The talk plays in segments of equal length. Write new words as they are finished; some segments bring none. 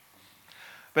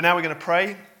But now we're going to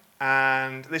pray,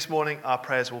 and this morning our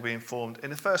prayers will be informed. In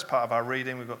the first part of our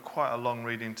reading, we've got quite a long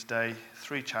reading today,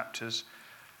 3 chapters.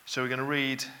 So we're going to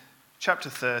read chapter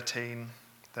 13,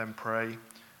 then pray.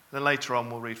 Then later on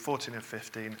we'll read 14 and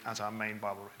 15 as our main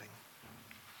Bible reading.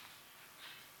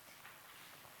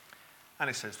 And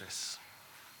it says this.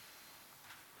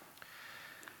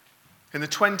 In the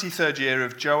 23rd year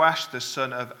of Joash, the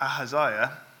son of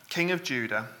Ahaziah, king of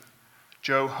Judah,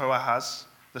 Jehoahaz,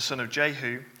 the son of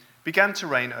Jehu, began to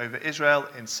reign over Israel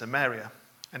in Samaria,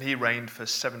 and he reigned for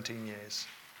 17 years.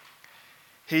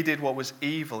 He did what was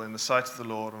evil in the sight of the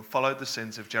Lord and followed the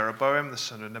sins of Jeroboam, the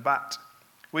son of Nebat,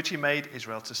 which he made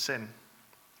Israel to sin.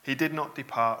 He did not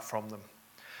depart from them.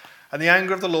 And the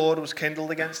anger of the Lord was kindled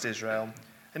against Israel,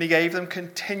 and he gave them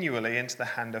continually into the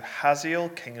hand of Hazael,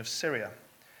 king of Syria,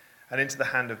 and into the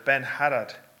hand of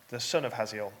Ben-Hadad, the son of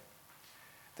Hazael.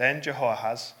 Then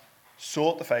Jehoahaz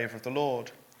sought the favor of the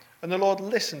Lord, and the Lord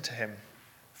listened to him,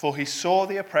 for he saw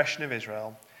the oppression of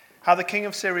Israel, how the king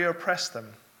of Syria oppressed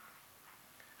them.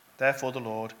 Therefore the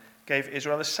Lord gave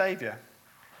Israel a saviour,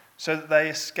 so that they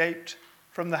escaped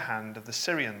from the hand of the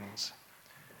Syrians,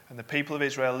 and the people of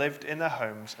Israel lived in their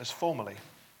homes as formerly.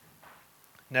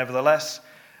 Nevertheless,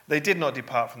 they did not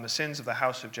depart from the sins of the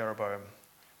house of Jeroboam,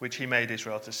 which he made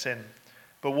Israel to sin,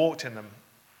 but walked in them,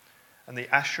 and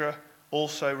the Asherah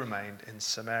also remained in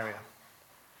Samaria.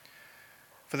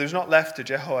 For there was not left to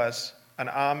Jehoahaz an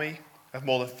army of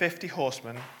more than 50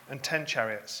 horsemen and 10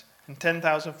 chariots and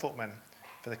 10,000 footmen,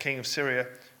 for the king of Syria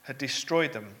had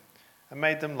destroyed them and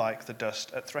made them like the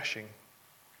dust at threshing.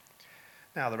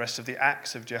 Now the rest of the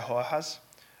acts of Jehoahaz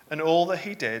and all that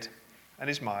he did and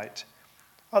his might,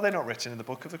 are they not written in the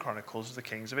book of the Chronicles of the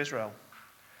kings of Israel?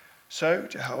 So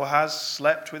Jehoahaz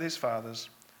slept with his fathers,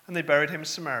 and they buried him in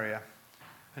Samaria,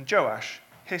 and Joash,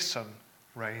 his son,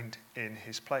 reigned in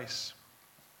his place.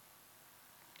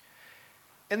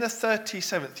 In the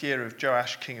 37th year of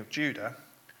Joash, king of Judah,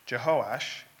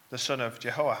 Jehoash, the son of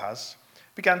Jehoahaz,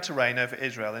 began to reign over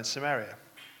Israel in Samaria.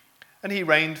 And he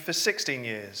reigned for 16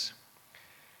 years.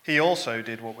 He also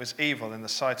did what was evil in the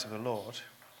sight of the Lord.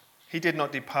 He did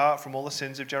not depart from all the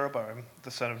sins of Jeroboam,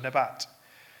 the son of Nebat,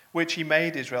 which he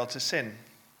made Israel to sin,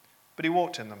 but he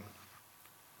walked in them.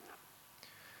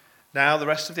 Now the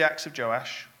rest of the acts of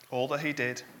Joash, all that he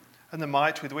did, and the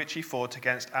might with which he fought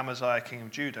against Amaziah, king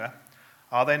of Judah,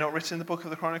 are they not written in the book of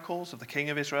the Chronicles of the king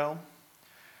of Israel?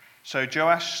 So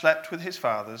Joash slept with his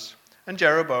fathers, and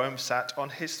Jeroboam sat on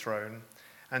his throne,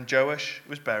 and Joash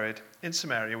was buried in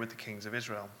Samaria with the kings of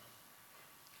Israel.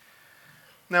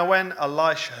 Now when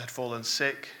Elisha had fallen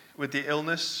sick with the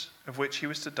illness of which he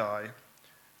was to die,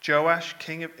 Joash,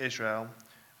 king of Israel,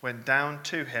 went down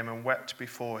to him and wept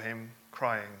before him,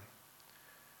 crying,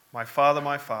 my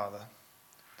father,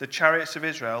 the chariots of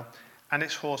Israel and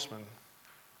its horsemen.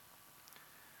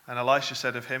 And Elisha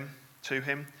said to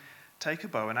him, take a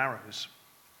bow and arrows.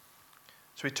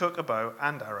 So he took a bow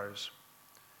and arrows.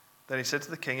 Then he said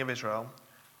to the king of Israel,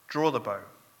 draw the bow.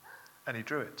 And he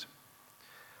drew it.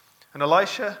 And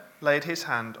Elisha laid his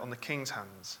hand on the king's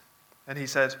hands. And he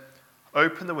said,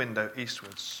 open the window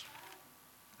eastwards.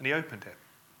 And he opened it.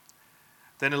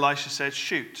 Then Elisha said,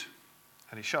 shoot.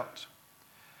 And he shot.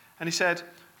 And he said,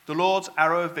 the Lord's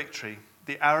arrow of victory,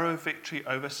 the arrow of victory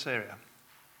over Syria.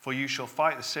 For you shall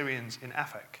fight the Syrians in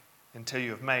Aphek until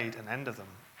you have made an end of them.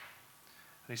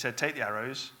 And he said, take the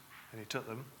arrows. And he took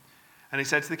them. And he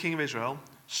said to the king of Israel,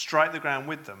 strike the ground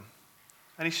with them.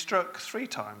 And he struck 3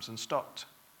 times and stopped.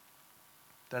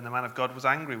 Then the man of God was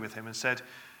angry with him and said,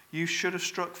 you should have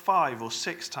struck 5 or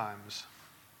 6 times.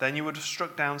 Then you would have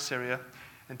struck down Syria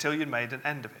until you'd made an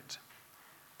end of it.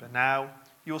 But now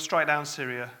you will strike down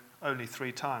Syria only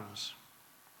 3 times.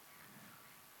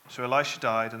 So Elisha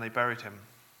died, and they buried him.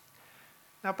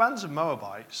 Now bands of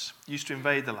Moabites used to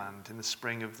invade the land in the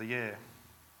spring of the year.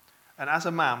 And as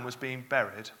a man was being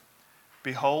buried,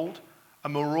 behold, a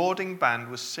marauding band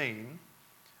was seen,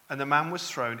 and the man was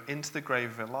thrown into the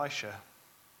grave of Elisha.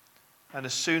 And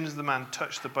as soon as the man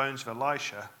touched the bones of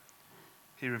Elisha,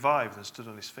 he revived and stood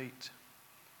on his feet.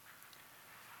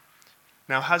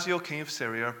 Now Hazael, king of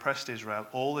Syria, oppressed Israel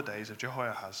all the days of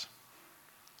Jehoahaz.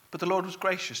 But the Lord was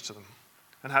gracious to them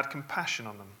and had compassion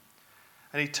on them.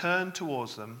 And he turned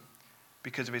towards them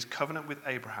because of his covenant with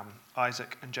Abraham,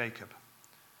 Isaac, and Jacob,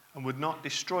 and would not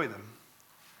destroy them,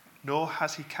 nor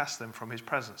has he cast them from his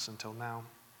presence until now.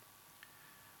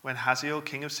 When Hazael,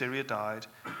 king of Syria, died,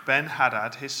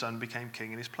 Ben-Hadad, his son, became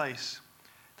king in his place.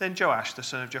 Then Joash, the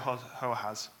son of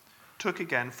Jehoahaz, took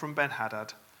again from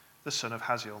Ben-Hadad, the son of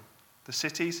Hazael, the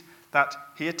cities that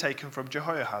he had taken from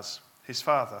Jehoahaz, his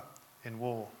father, in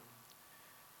war.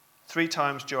 3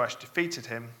 times Joash defeated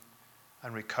him,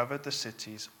 and recovered the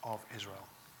cities of Israel.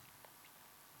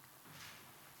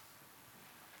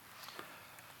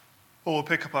 Well, we'll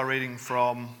pick up our reading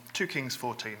from 2 Kings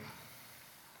 14.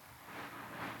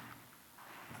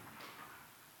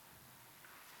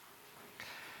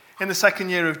 In the second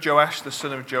year of Joash, the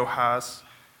son of Joahaz,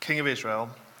 king of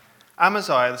Israel,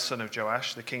 Amaziah, the son of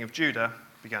Joash, the king of Judah,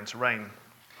 began to reign.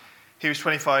 He was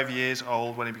 25 years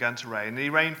old when he began to reign, and he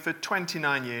reigned for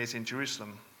 29 years in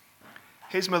Jerusalem.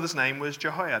 His mother's name was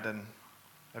Jehoiadan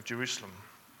of Jerusalem.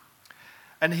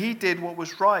 And he did what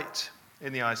was right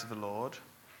in the eyes of the Lord,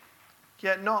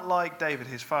 yet not like David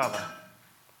his father.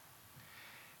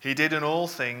 He did in all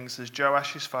things as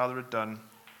Joash his father had done,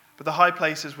 but the high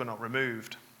places were not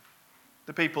removed.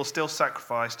 The people still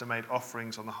sacrificed and made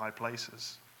offerings on the high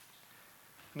places.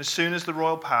 And as soon as the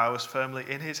royal power was firmly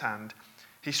in his hand,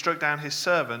 he struck down his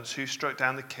servants who struck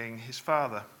down the king his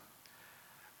father.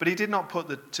 But he did not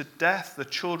put to death the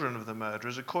children of the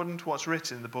murderers according to what's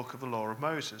written in the book of the law of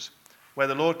Moses, where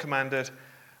the Lord commanded,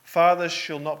 "Fathers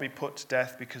shall not be put to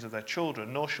death because of their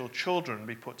children, nor shall children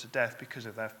be put to death because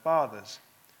of their fathers,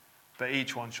 but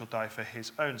each one shall die for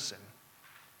his own sin."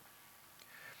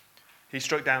 He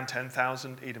struck down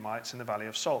 10,000 Edomites in the valley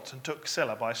of Salt and took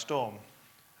Silla by storm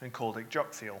and called it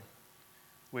Joktheel,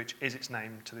 which is its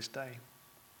name to this day.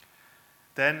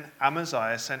 Then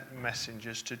Amaziah sent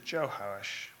messengers to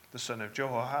Jehoash, the son of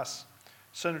Jehoahaz,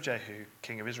 son of Jehu,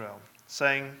 king of Israel,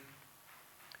 saying,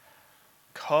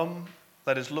 "Come,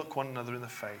 let us look one another in the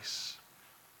face."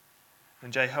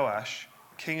 And Jehoash,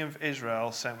 king of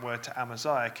Israel, sent word to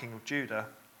Amaziah, king of Judah,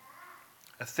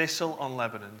 "A thistle on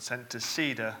Lebanon sent to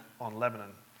cedar on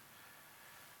Lebanon,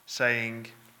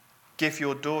 saying, 'Give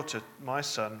your daughter, my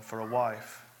son, for a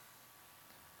wife.'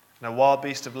 And a wild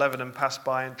beast of Lebanon passed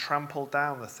by and trampled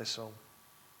down the thistle.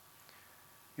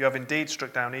 You have indeed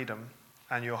struck down Edom,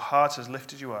 and your heart has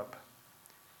lifted you up.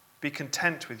 Be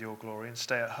content with your glory and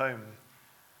stay at home.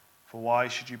 For why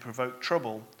should you provoke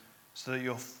trouble so that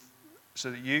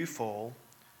you fall,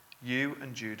 you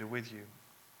and Judah with you?"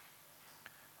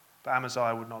 But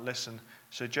Amaziah would not listen.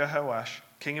 So Jehoash,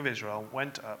 king of Israel,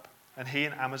 went up, and he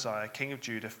and Amaziah, king of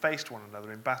Judah, faced one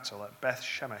another in battle at Beth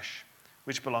Shemesh,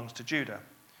 which belongs to Judah.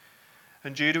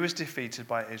 And Judah was defeated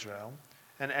by Israel,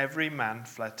 and every man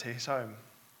fled to his home.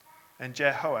 And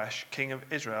Jehoash, king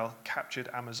of Israel, captured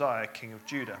Amaziah, king of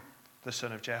Judah, the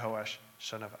son of Jehoash,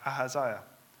 son of Ahaziah,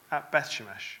 at Beth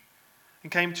Shemesh,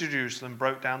 and came to Jerusalem,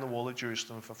 broke down the wall of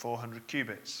Jerusalem for 400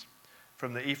 cubits,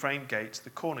 from the Ephraim gate to the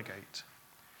corner gate.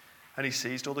 And he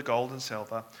seized all the gold and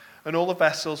silver, and all the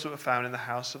vessels that were found in the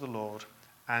house of the Lord,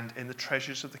 and in the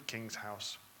treasures of the king's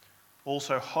house,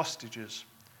 also hostages,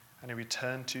 and he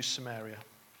returned to Samaria.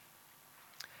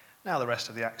 Now the rest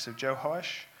of the acts of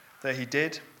Jehoash, that he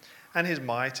did, and his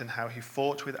might, and how he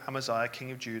fought with Amaziah, king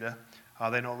of Judah,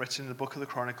 are they not written in the book of the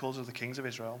Chronicles of the kings of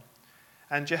Israel?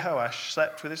 And Jehoash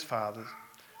slept with his fathers,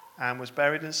 and was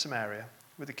buried in Samaria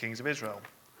with the kings of Israel.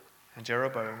 And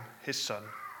Jeroboam, his son,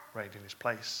 reigned in his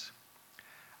place.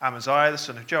 Amaziah, the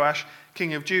son of Joash,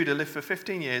 king of Judah, lived for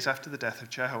 15 years after the death of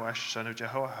Jehoash, son of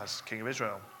Jehoahaz, king of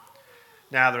Israel.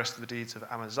 Now the rest of the deeds of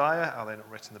Amaziah, are they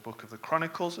not written in the book of the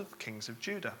Chronicles of kings of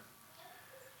Judah?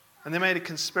 And they made a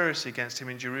conspiracy against him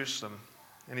in Jerusalem,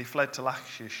 and he fled to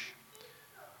Lachish.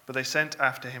 But they sent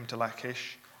after him to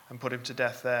Lachish and put him to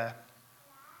death there.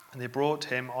 And they brought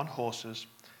him on horses,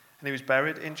 and he was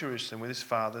buried in Jerusalem with his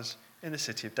fathers in the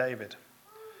city of David.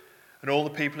 And all the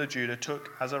people of Judah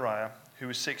took Azariah, who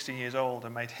was 16 years old,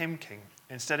 and made him king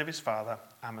instead of his father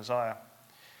Amaziah.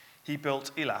 He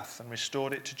built Elath and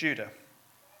restored it to Judah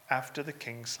after the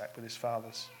king slept with his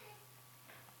fathers.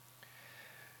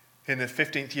 In the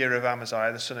 15th year of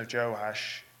Amaziah, the son of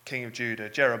Joash, king of Judah,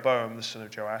 Jeroboam, the son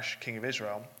of Joash, king of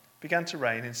Israel, began to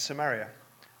reign in Samaria.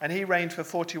 And he reigned for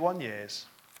 41 years.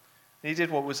 And he did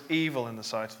what was evil in the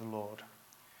sight of the Lord.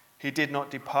 He did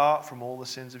not depart from all the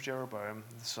sins of Jeroboam,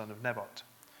 the son of Nebat,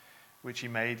 which he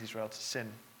made Israel to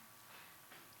sin.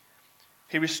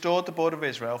 He restored the border of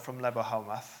Israel from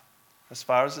Lebo-Hamath as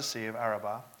far as the sea of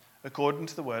Arabah, according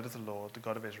to the word of the Lord, the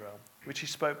God of Israel, which he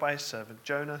spoke by his servant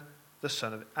Jonah, the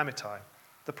son of Amittai,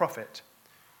 the prophet,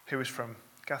 who was from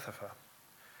Gath-hepher.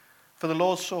 For the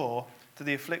Lord saw that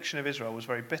the affliction of Israel was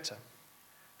very bitter,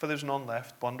 for there was none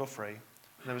left, bond or free,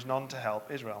 and there was none to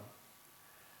help Israel.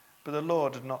 But the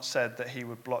Lord had not said that he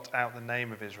would blot out the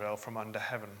name of Israel from under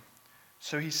heaven.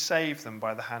 So he saved them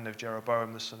by the hand of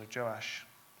Jeroboam the son of Joash.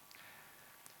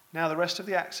 Now the rest of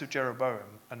the acts of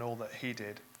Jeroboam and all that he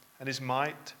did, and his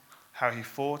might, how he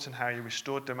fought and how he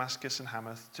restored Damascus and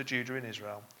Hamath to Judah and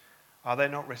Israel, are they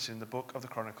not written in the book of the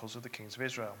Chronicles of the kings of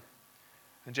Israel?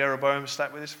 And Jeroboam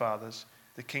slept with his fathers,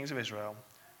 the kings of Israel,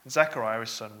 and Zechariah his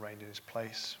son reigned in his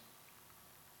place.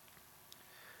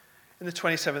 In the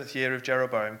 27th year of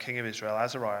Jeroboam, king of Israel,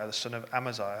 Azariah, the son of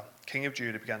Amaziah, king of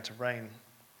Judah, began to reign.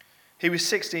 He was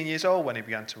 16 years old when he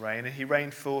began to reign, and he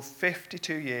reigned for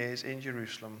 52 years in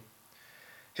Jerusalem.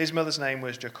 His mother's name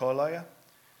was Jecoliah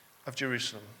of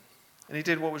Jerusalem, and he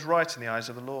did what was right in the eyes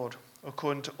of the Lord,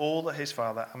 according to all that his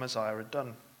father Amaziah had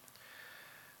done.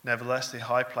 Nevertheless, the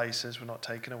high places were not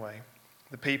taken away.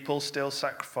 The people still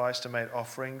sacrificed and made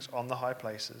offerings on the high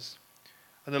places.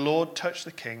 And the Lord touched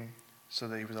the king so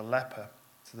that he was a leper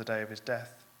to the day of his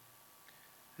death.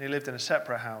 And he lived in a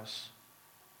separate house.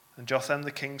 And Jotham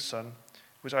the king's son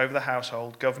was over the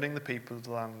household, governing the people of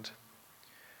the land.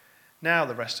 Now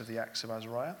the rest of the acts of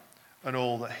Azariah, and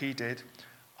all that he did,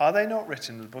 are they not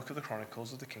written in the book of the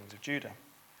Chronicles of the kings of Judah?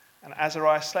 And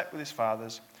Azariah slept with his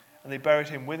fathers, and they buried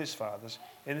him with his fathers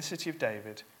in the city of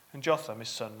David, and Jotham his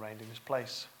son reigned in his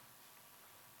place.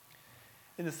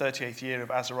 In the 38th year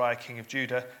of Azariah king of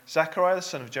Judah, Zechariah the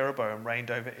son of Jeroboam reigned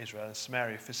over Israel and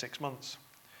Samaria for 6 months.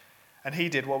 And he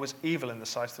did what was evil in the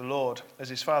sight of the Lord, as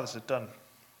his fathers had done.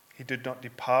 He did not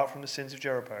depart from the sins of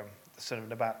Jeroboam, the son of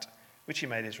Nebat, which he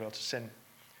made Israel to sin.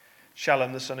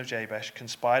 Shallum the son of Jabesh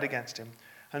conspired against him,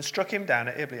 and struck him down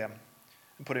at Ibleam,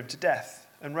 and put him to death,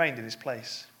 and reigned in his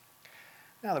place.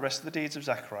 Now the rest of the deeds of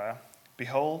Zechariah,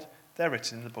 behold, they are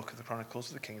written in the book of the Chronicles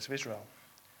of the kings of Israel.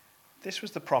 This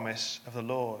was the promise of the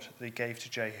Lord that he gave to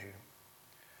Jehu.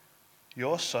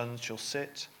 Your sons shall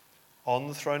sit on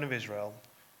the throne of Israel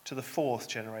to the 4th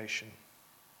generation.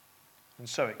 And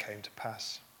so it came to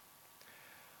pass.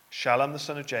 Shallum the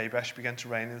son of Jabesh began to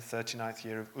reign in the 39th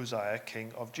year of Uzziah,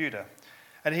 king of Judah,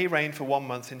 and he reigned for 1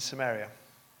 month in Samaria.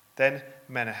 Then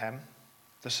Menahem,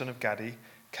 the son of Gadi,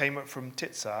 came up from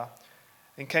Titzah,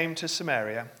 and came to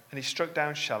Samaria, and he struck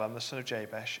down Shallum, the son of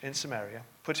Jabesh, in Samaria,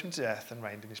 put him to death, and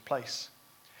reigned in his place.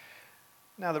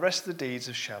 Now the rest of the deeds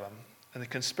of Shallum, and the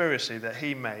conspiracy that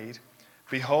he made,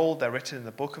 behold, they're written in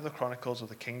the book of the Chronicles of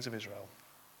the kings of Israel.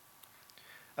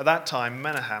 At that time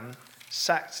Menahem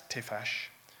sacked Tiphash,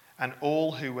 and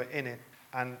all who were in it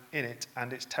and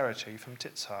its territory from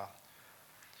Titzah,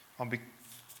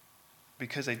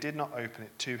 because they did not open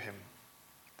it to him.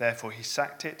 Therefore he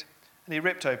sacked it, and he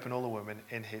ripped open all the women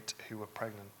in it who were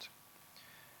pregnant.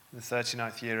 In the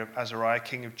 39th year of Azariah,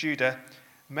 king of Judah,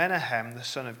 Menahem, the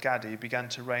son of Gadi, began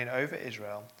to reign over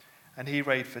Israel, and he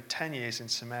reigned for 10 years in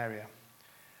Samaria.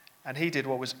 And he did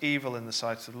what was evil in the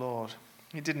sight of the Lord.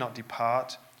 He did not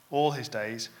depart all his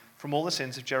days from all the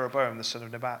sins of Jeroboam, the son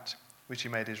of Nebat, which he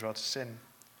made Israel to sin.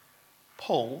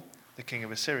 Pul, the king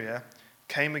of Assyria,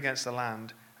 came against the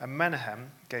land, and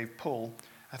Menahem gave Pul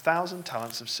 1,000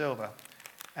 talents of silver,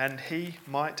 and he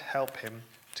might help him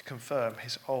to confirm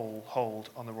his old hold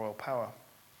on the royal power.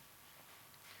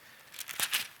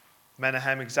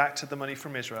 Menahem exacted the money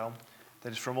from Israel,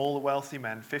 that is from all the wealthy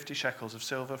men, 50 shekels of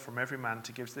silver from every man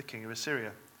to give to the king of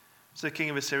Assyria. So the king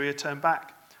of Assyria turned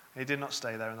back, and he did not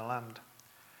stay there in the land.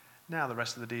 Now the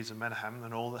rest of the deeds of Menahem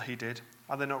and all that he did,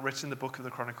 are they not written in the book of the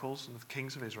Chronicles of the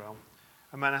kings of Israel?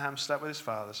 And Menahem slept with his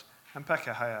fathers, and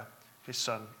Pekahiah, his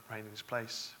son, reigned in his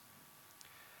place.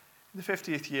 In the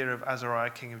 50th year of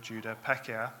Azariah, king of Judah,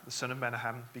 Pekahiah, the son of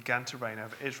Menahem, began to reign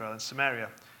over Israel and Samaria,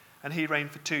 and he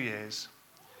reigned for 2 years.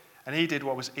 And he did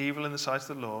what was evil in the sight of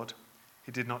the Lord.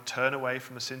 He did not turn away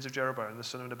from the sins of Jeroboam, the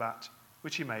son of Nebat,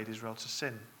 which he made Israel to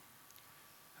sin.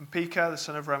 And Pekah, the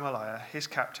son of Remaliah, his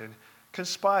captain,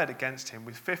 conspired against him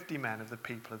with 50 men of the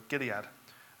people of Gilead,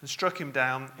 and struck him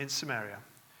down in Samaria,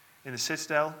 in the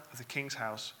citadel of the king's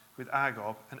house, with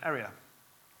Argob and Ariah.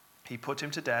 He put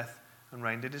him to death, and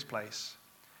reigned in his place.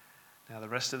 Now the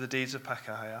rest of the deeds of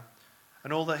Pekahiah,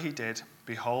 and all that he did,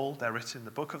 behold, they're written in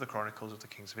the book of the Chronicles of the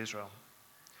kings of Israel.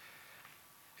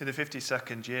 In the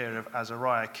 52nd year of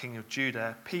Azariah, king of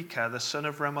Judah, Pekah, the son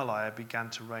of Remaliah, began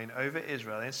to reign over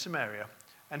Israel in Samaria,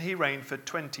 and he reigned for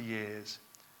 20 years.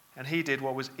 And he did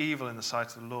what was evil in the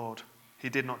sight of the Lord. He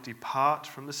did not depart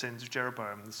from the sins of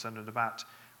Jeroboam, the son of Nebat,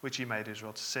 which he made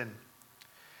Israel to sin.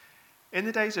 In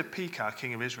the days of Pekah,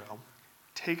 king of Israel,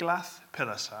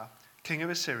 Tiglath-Pileser, king of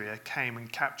Assyria, came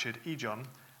and captured Ijon,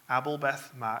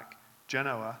 Abel-Beth-Maach,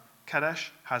 Genoa,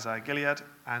 Kadesh, Hazar-Gilead,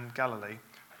 and Galilee,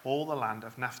 all the land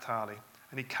of Naphtali,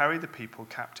 and he carried the people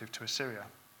captive to Assyria.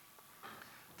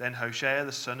 Then Hoshea,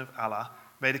 the son of Allah,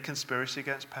 made a conspiracy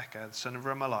against Pekah, the son of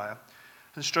Remaliah,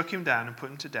 and struck him down and put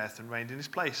him to death, and reigned in his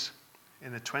place,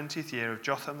 in the 20th year of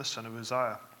Jotham, the son of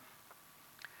Uzziah.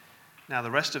 Now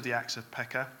the rest of the acts of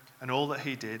Pekah, and all that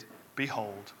he did,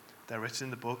 behold, they're written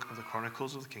in the book of the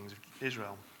Chronicles of the kings of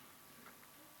Israel.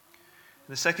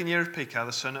 In the 2nd year of Pekah,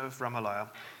 the son of Remaliah,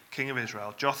 king of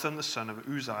Israel, Jotham, the son of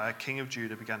Uzziah, king of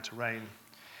Judah, began to reign.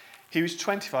 He was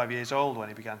 25 years old when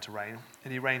he began to reign,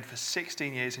 and he reigned for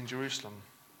 16 years in Jerusalem.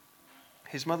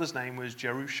 His mother's name was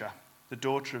Jerusha, the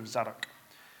daughter of Zadok,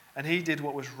 and he did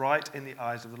what was right in the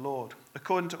eyes of the Lord,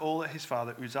 according to all that his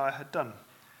father Uzziah had done.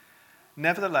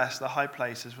 Nevertheless, the high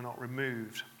places were not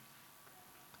removed.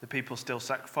 The people still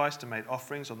sacrificed and made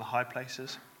offerings on the high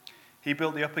places. He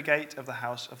built the upper gate of the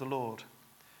house of the Lord.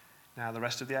 Now the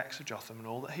rest of the acts of Jotham and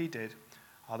all that he did,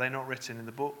 are they not written in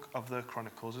the book of the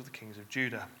Chronicles of the kings of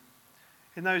Judah?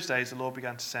 In those days the Lord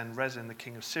began to send Rezin the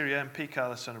king of Syria and Pekah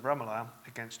the son of Remaliah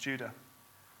against Judah.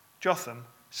 Jotham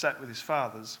slept with his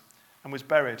fathers and was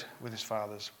buried with his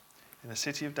fathers in the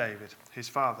city of David, his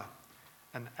father,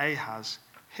 and Ahaz,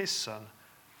 his son,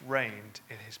 reigned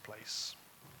in his place.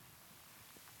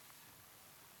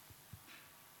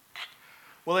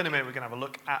 Well, in a minute we're going to have a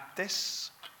look at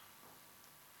this.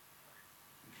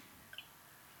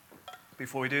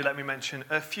 Before we do, let me mention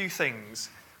a few things.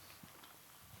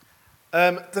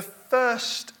 The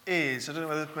first is, I don't know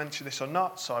whether to mention this or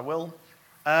not, so I will.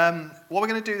 What we're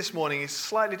going to do this morning is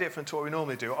slightly different to what we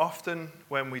normally do. Often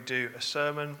when we do a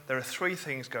sermon, there are three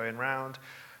things going round.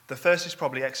 The first is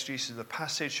probably exegesis of the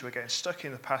passage. We're getting stuck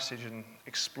in the passage and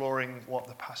exploring what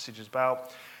the passage is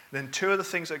about. Then two other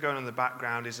things that are going on in the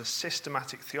background is a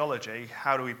systematic theology.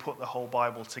 How do we put the whole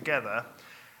Bible together?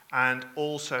 And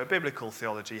also a biblical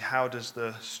theology. How does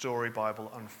the story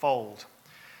Bible unfold?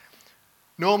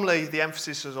 Normally, the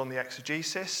emphasis is on the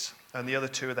exegesis, and the other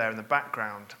two are there in the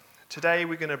background. Today,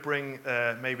 we're going to bring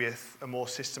maybe a more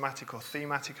systematic or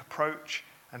thematic approach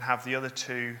and have the other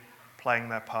two playing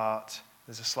their part.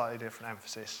 There's a slightly different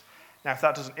emphasis. Now, if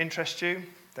that doesn't interest you,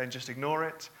 then just ignore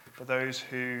it. For those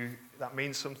who that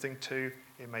means something to,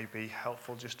 it may be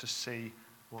helpful just to see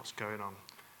what's going on.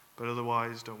 But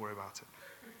otherwise, don't worry about it.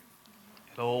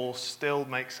 It'll all still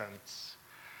make sense.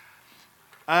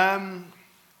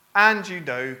 And you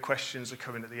know questions are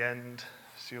coming at the end,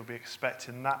 so you'll be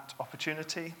expecting that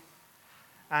opportunity.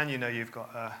 And you know you've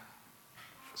got a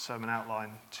sermon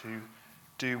outline to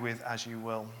do with as you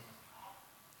will.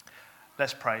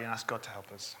 Let's pray and ask God to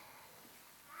help us.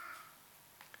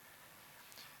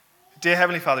 Dear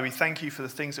Heavenly Father, we thank you for the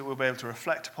things that we'll be able to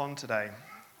reflect upon today.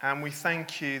 And we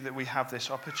thank you that we have this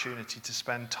opportunity to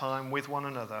spend time with one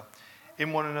another,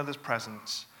 in one another's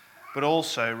presence, but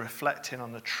also reflecting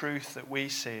on the truth that we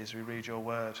see as we read your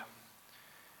word.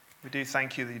 We do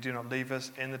thank you that you do not leave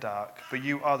us in the dark, but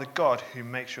you are the God who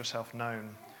makes yourself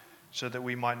known, so that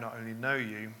we might not only know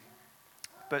you,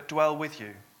 but dwell with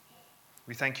you.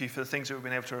 We thank you for the things that we've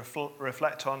been able to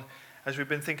reflect on as we've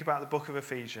been thinking about the book of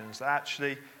Ephesians, that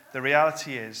actually the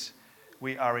reality is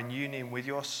we are in union with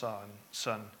your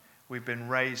Son. We've been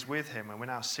raised with him, and we're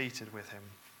now seated with him.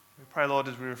 We pray, Lord,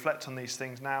 as we reflect on these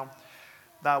things now,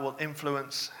 that will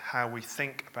influence how we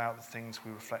think about the things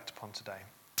we reflect upon today.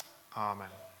 Amen.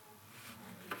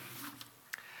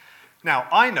 Now,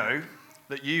 I know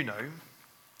that you know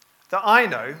that I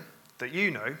know that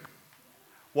you know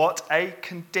what a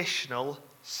conditional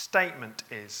statement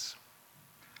is.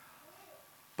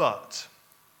 But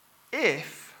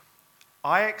if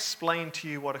I explain to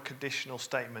you what a conditional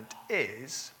statement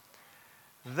is,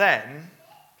 then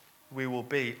we will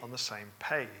be on the same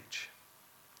page,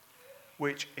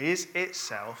 which is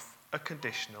itself a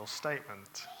conditional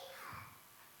statement.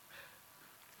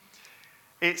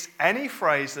 It's any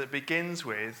phrase that begins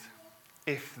with,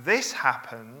 if this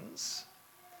happens,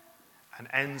 and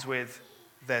ends with,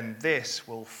 then this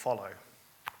will follow.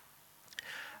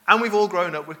 And we've all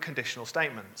grown up with conditional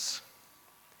statements.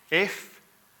 If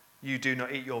you do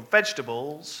not eat your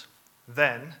vegetables,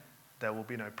 then there will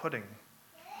be no pudding.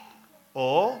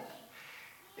 Or,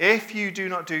 if you do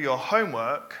not do your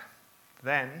homework,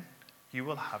 then you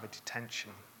will have a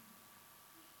detention.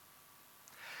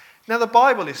 Now, the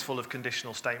Bible is full of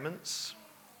conditional statements.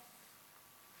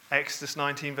 Exodus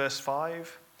 19, verse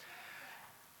 5.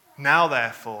 Now,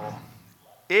 therefore,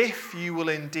 if you will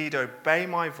indeed obey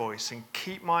my voice and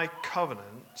keep my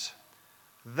covenant,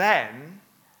 then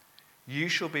you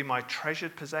shall be my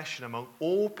treasured possession among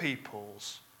all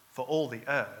peoples, for all the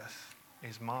earth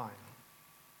is mine.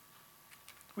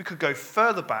 We could go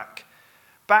further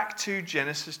back to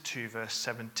Genesis 2, verse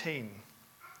 17,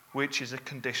 which is a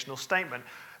conditional statement,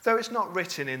 though it's not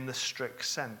written in the strict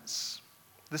sense.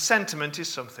 The sentiment is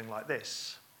something like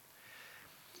this: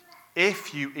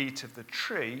 if you eat of the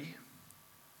tree,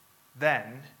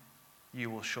 then you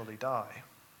will surely die.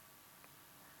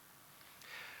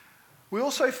 We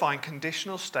also find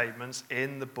conditional statements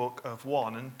in the book of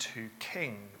 1 and 2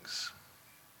 Kings.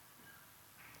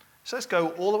 So let's go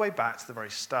all the way back to the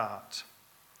very start.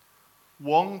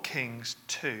 1 Kings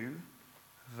 2,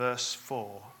 verse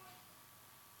 4.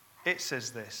 It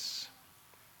says this: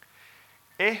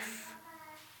 if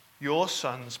your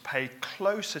sons pay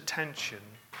close attention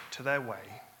to their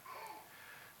way,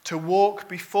 to walk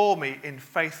before me in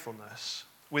faithfulness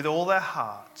with all their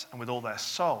heart and with all their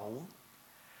soul,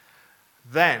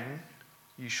 then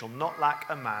you shall not lack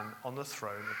a man on the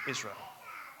throne of Israel.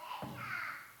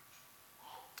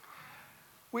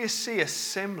 We see a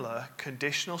similar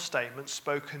conditional statement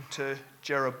spoken to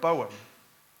Jeroboam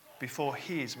before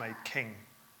he is made king.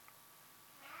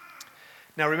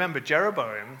 Now remember,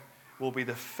 Jeroboam will be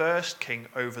the first king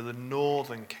over the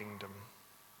northern kingdom,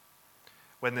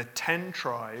 when the 10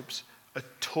 tribes are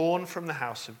torn from the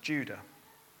house of Judah.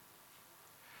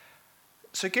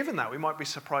 So given that, we might be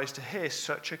surprised to hear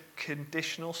such a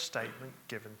conditional statement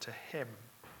given to him.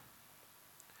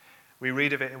 We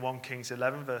read of it in 1 Kings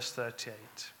 11, verse 38.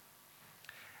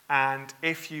 And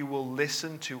if you will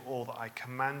listen to all that I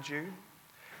command you,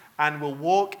 and will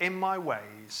walk in my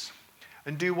ways,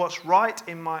 and do what's right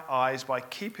in my eyes by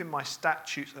keeping my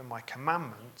statutes and my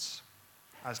commandments,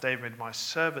 as David my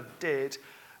servant did,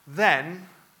 then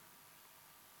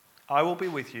I will be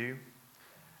with you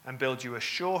and build you a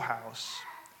sure house,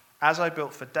 as I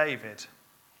built for David,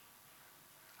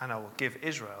 and I will give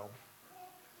Israel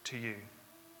to you.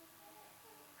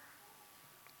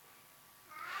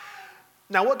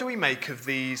 Now, what do we make of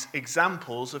these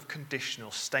examples of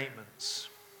conditional statements?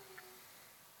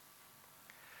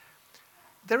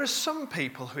 There are some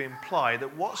people who imply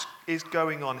that what is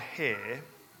going on here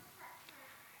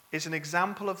is an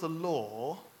example of the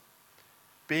law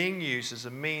being used as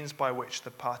a means by which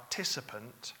the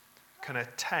participant can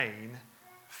attain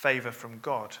favour from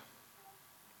God.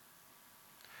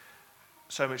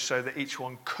 So much so that each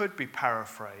one could be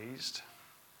paraphrased: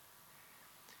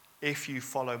 if you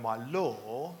follow my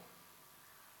law,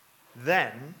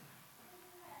 then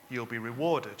you'll be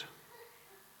rewarded.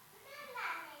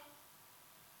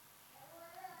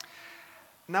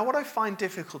 Now, what I find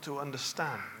difficult to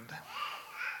understand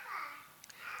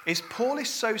is Paul is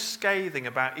so scathing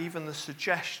about even the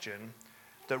suggestion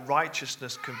that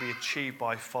righteousness can be achieved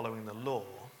by following the law.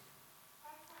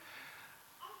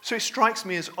 So it strikes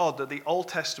me as odd that the Old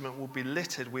Testament will be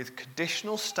littered with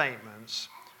conditional statements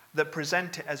that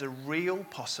present it as a real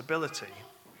possibility.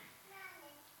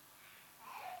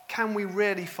 Can we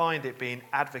really find it being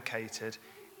advocated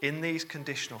in these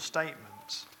conditional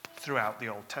statements throughout the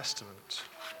Old Testament?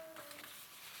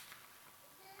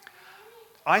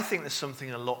 I think there's something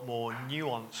a lot more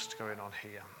nuanced going on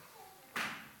here.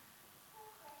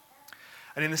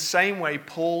 And in the same way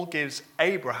Paul gives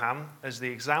Abraham as the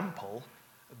example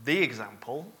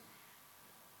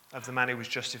of the man who was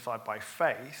justified by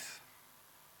faith,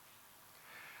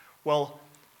 well,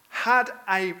 had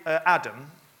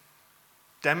Adam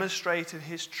demonstrated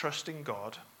his trust in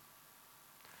God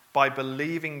by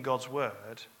believing God's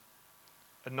word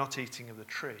and not eating of the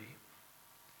tree,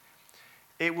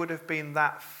 it would have been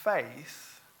that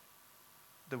faith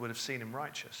that would have seen him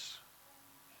righteous.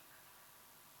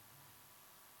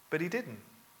 But he didn't.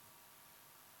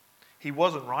 He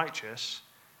wasn't righteous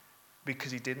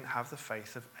because he didn't have the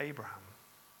faith of Abraham.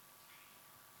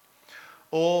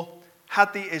 Or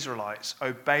had the Israelites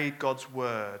obeyed God's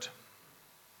word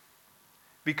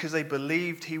because they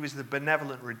believed he was the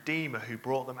benevolent Redeemer who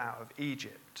brought them out of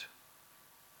Egypt,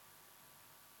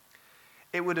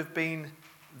 it would have been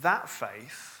that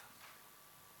faith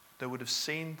that would have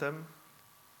seen them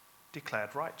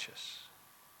declared righteous.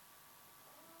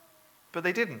 But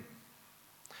they didn't.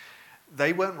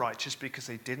 They weren't righteous because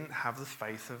they didn't have the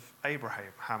faith of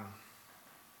Abraham,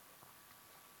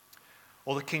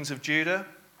 or the kings of Judah,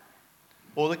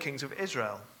 or the kings of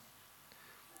Israel.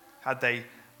 Had they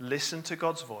listened to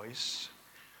God's voice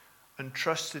and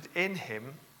trusted in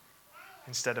him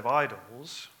instead of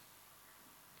idols,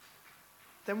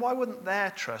 then why wouldn't their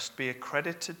trust be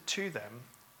accredited to them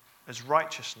as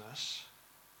righteousness,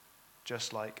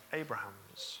 just like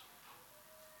Abraham's?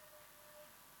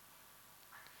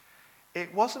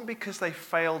 It wasn't because they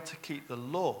failed to keep the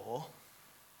law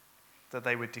that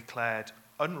they were declared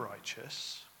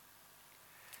unrighteous.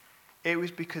 It was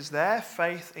because their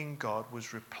faith in God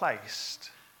was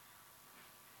replaced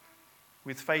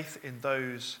with faith in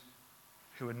those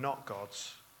who are not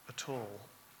God's at all.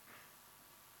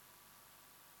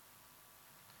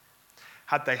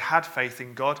 Had they had faith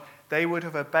in God, they would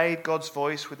have obeyed God's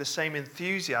voice with the same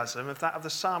enthusiasm of that of the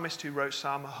psalmist who wrote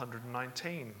Psalm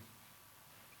 119.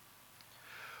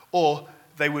 Or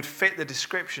they would fit the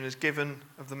description as given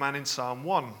of the man in Psalm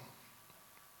 1,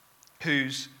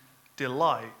 whose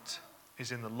delight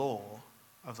is in the law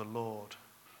of the Lord.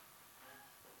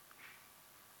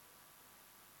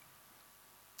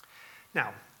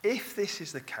 Now, if this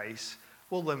is the case,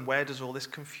 well then where does all this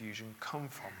confusion come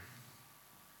from?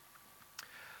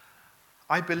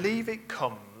 I believe it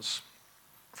comes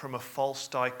from a false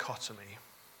dichotomy.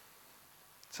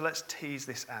 So let's tease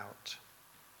this out.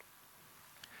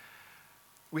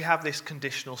 We have this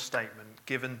conditional statement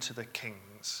given to the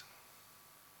kings.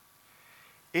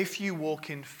 If you walk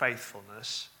in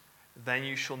faithfulness, then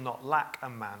you shall not lack a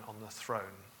man on the throne.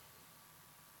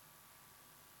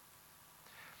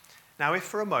 Now, if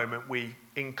for a moment we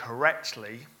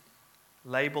incorrectly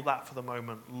label that for the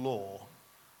moment law,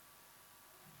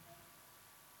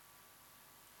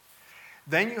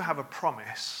 then you have a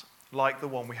promise like the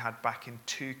one we had back in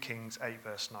 2 Kings 8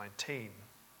 verse 19.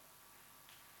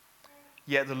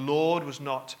 Yet the Lord was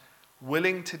not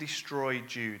willing to destroy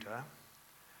Judah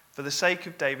for the sake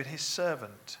of David his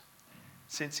servant,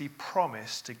 since he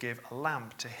promised to give a lamb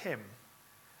to him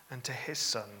and to his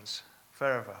sons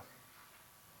forever.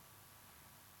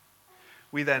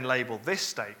 We then label this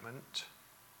statement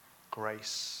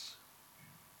grace.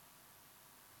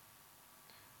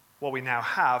 What we now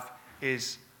have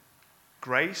is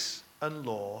grace and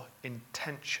law in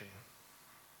tension.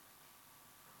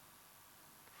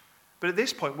 But at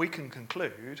this point we can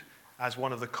conclude, as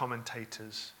one of the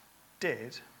commentators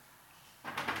did,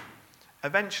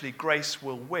 eventually grace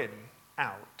will win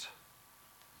out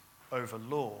over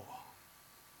law.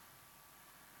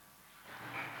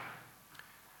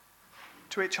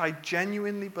 To which I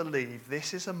genuinely believe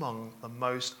this is among the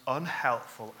most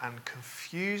unhelpful and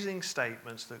confusing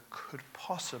statements that could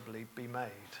possibly be made.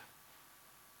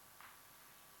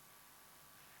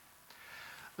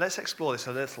 Let's explore this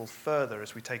a little further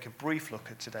as we take a brief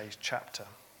look at today's chapter.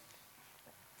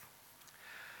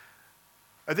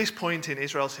 At this point in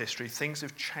Israel's history, things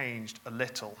have changed a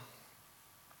little.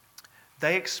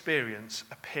 They experience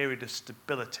a period of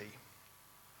stability.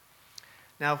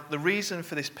 Now, the reason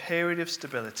for this period of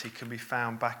stability can be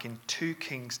found back in 2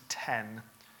 Kings 10,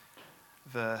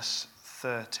 verse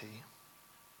 30.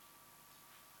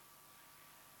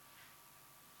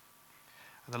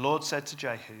 And the Lord said to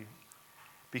Jehu,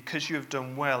 because you have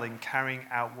done well in carrying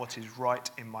out what is right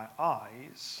in my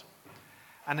eyes,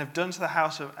 and have done to the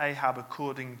house of Ahab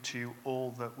according to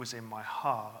all that was in my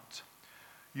heart,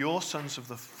 your sons of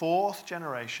the 4th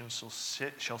generation shall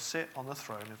sit on the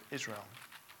throne of Israel.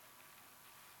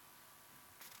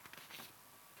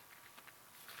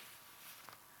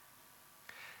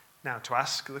 Now, to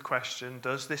ask the question,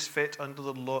 does this fit under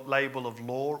the label of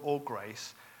law or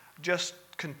grace, just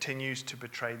continues to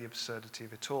betray the absurdity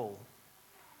of it all.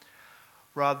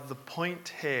 Rather, the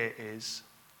point here is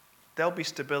there'll be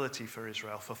stability for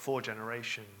Israel for 4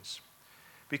 generations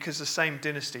because the same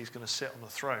dynasty is going to sit on the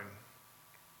throne.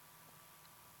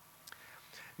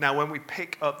 Now, when we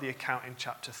pick up the account in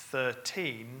chapter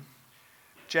 13,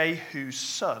 Jehu's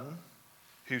son,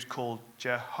 who's called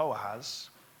Jehoahaz,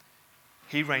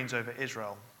 he reigns over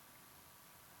Israel.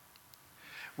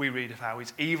 We read of how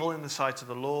he's evil in the sight of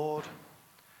the Lord,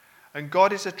 and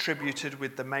God is attributed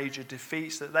with the major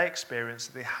defeats that they experienced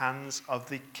at the hands of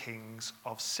the kings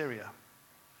of Syria.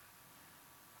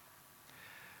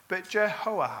 But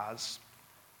Jehoahaz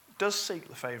does seek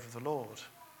the favour of the Lord.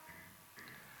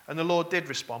 And the Lord did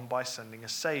respond by sending a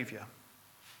saviour.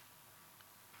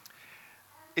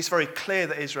 It's very clear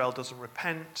that Israel doesn't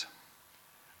repent,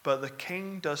 but the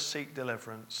king does seek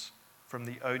deliverance from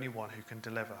the only one who can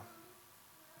deliver.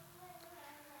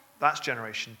 That's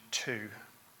generation 2.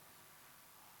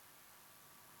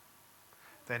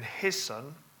 Then his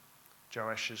son,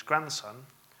 Joash's grandson,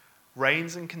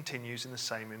 reigns and continues in the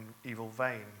same evil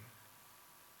vein.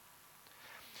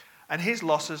 And his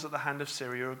losses at the hand of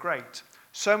Syria are great,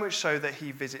 so much so that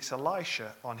he visits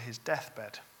Elisha on his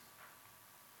deathbed.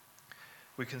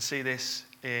 We can see this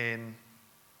in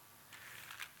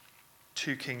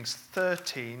 2 Kings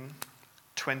 13,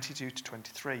 22 to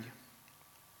 23.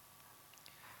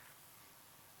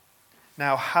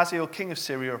 Now Hazael, king of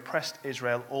Syria, oppressed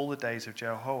Israel all the days of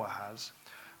Jehoahaz,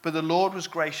 but the Lord was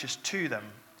gracious to them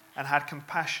and had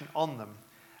compassion on them,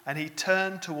 and he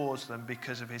turned towards them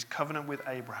because of his covenant with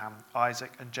Abraham,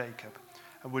 Isaac, and Jacob,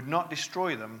 and would not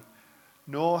destroy them,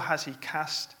 nor has he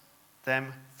cast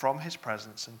them from his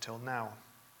presence until now.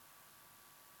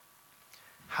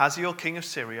 Hazael, king of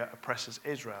Syria, oppresses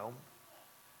Israel,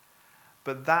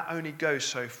 but that only goes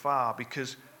so far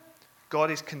because God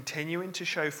is continuing to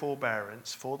show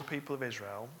forbearance for the people of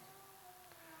Israel,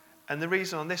 and the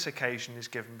reason on this occasion is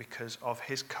given because of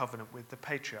his covenant with the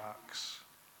patriarchs.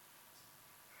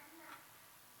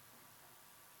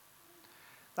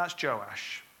 That's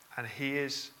Joash, and he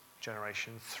is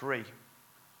generation 3.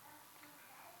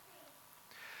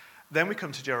 Then we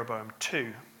come to Jeroboam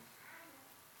 2.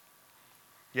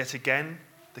 Yet again,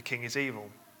 the king is evil.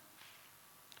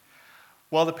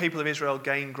 While the people of Israel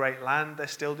gain great land, they're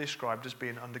still described as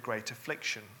being under great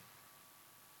affliction.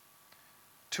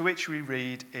 To which we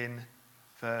read in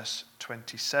verse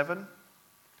 27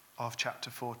 of chapter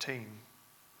 14.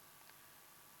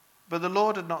 But the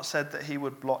Lord had not said that he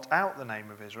would blot out the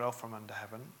name of Israel from under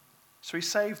heaven, so he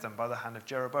saved them by the hand of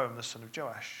Jeroboam the son of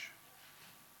Joash.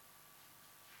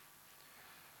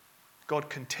 God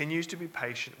continues to be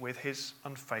patient with his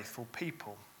unfaithful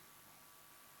people.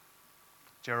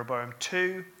 Jeroboam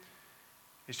 2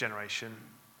 is generation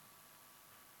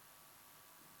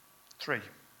 3.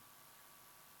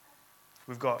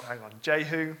 We've got,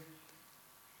 Jehu.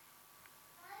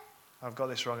 I've got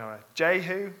this wrong, haven't I?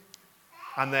 Jehu,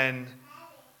 and then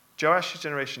Joash is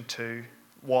generation 2,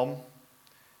 1.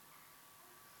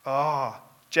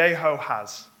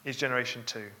 Jehoahaz is generation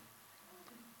 2.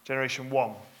 Generation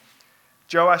 1.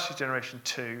 Joash is generation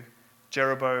 2.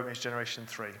 Jeroboam is generation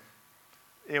 3.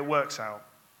 It works out.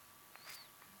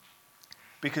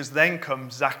 Because then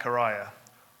comes Zechariah,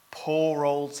 poor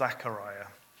old Zechariah,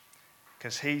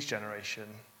 because he's generation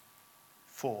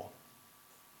 4.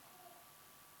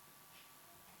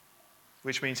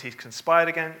 Which means he's conspired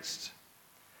against,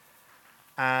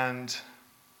 and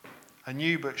a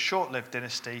new but short-lived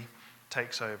dynasty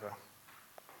takes over.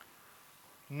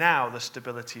 Now the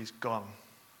stability is gone.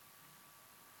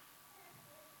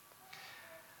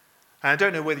 And I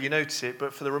don't know whether you notice it,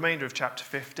 but for the remainder of chapter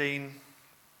 15,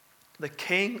 the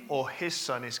king or his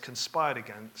son is conspired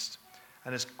against,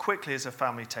 and as quickly as a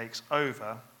family takes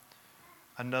over,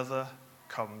 another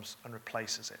comes and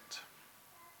replaces it.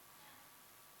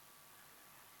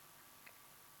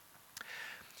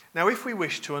 Now, if we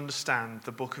wish to understand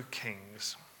the book of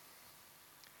Kings,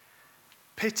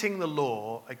 pitting the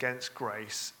law against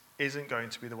grace isn't going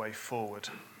to be the way forward.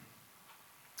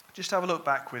 Just have a look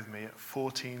back with me at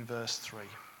 14 verse 3.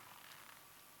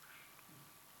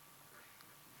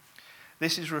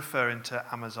 This is referring to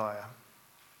Amaziah.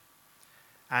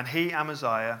 And he,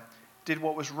 Amaziah, did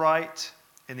what was right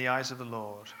in the eyes of the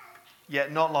Lord,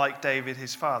 yet not like David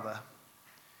his father.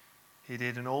 He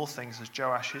did in all things as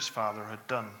Joash his father had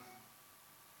done.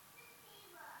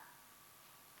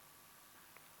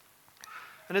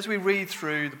 And as we read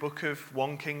through the book of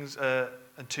 1 Kings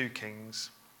and 2 Kings,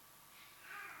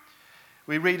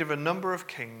 we read of a number of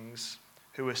kings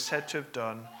who were said to have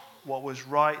done what was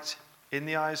right in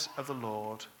the eyes of the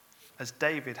Lord, as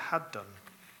David had done.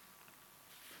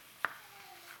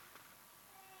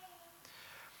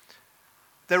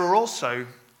 There are also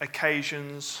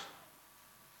occasions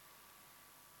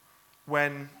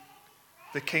when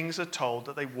the kings are told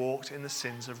that they walked in the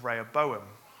sins of Rehoboam.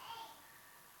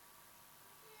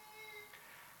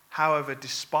 However,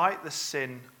 despite the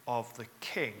sin of the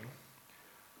king,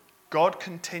 God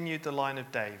continued the line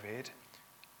of David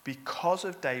because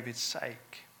of David's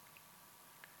sake.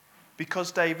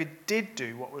 Because David did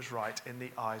do what was right in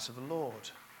the eyes of the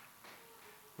Lord,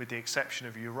 with the exception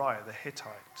of Uriah the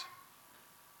Hittite.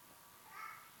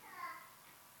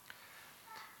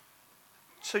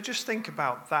 So just think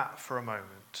about that for a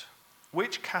moment.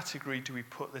 Which category do we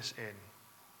put this in?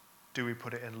 Do we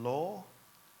put it in law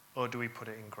or do we put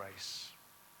it in grace?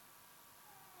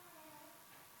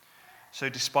 So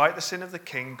despite the sin of the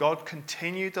king, God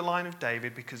continued the line of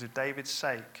David because of David's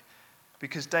sake.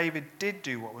 Because David did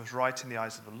do what was right in the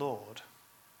eyes of the Lord,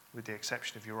 with the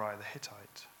exception of Uriah the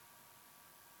Hittite.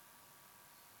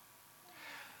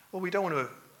 Well, we don't want to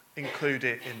include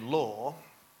it in law,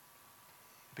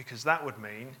 because that would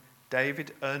mean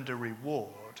David earned a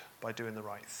reward by doing the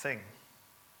right thing.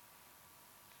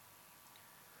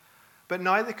 But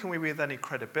neither can we with any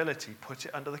credibility put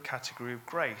it under the category of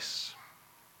grace,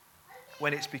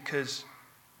 when it's because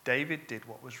David did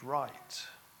what was right.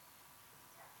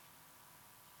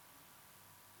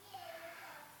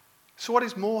 So what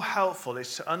is more helpful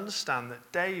is to understand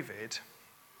that David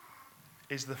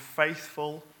is the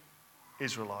faithful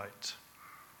Israelite.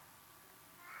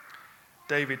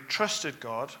 David trusted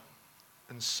God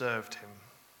and served him.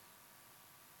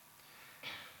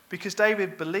 Because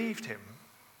David believed him,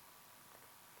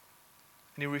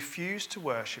 and he refused to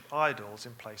worship idols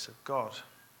in place of God,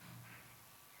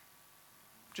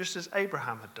 just as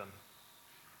Abraham had done.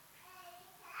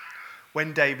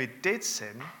 When David did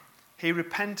sin, he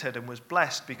repented and was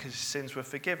blessed because his sins were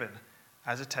forgiven,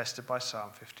 as attested by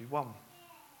Psalm 51.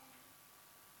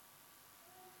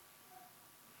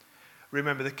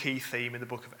 Remember the key theme in the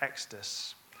book of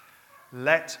Exodus.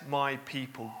 Let my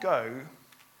people go,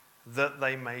 that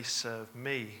they may serve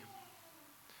me.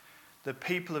 The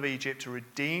people of Egypt are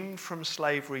redeemed from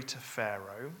slavery to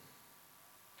Pharaoh.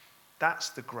 That's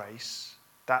the grace.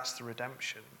 That's the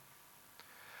redemption.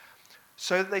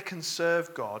 So that they can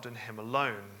serve God and him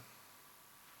alone.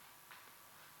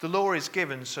 The law is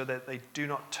given so that they do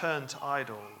not turn to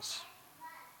idols,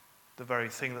 the very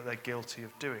thing that they're guilty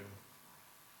of doing.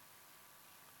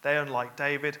 They, unlike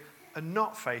David, are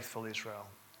not faithful Israel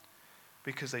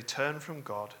because they turn from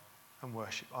God and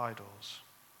worship idols.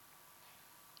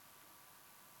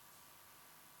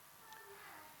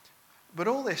 But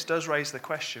all this does raise the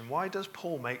question, why does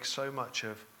Paul make so much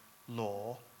of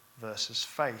law versus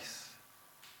faith?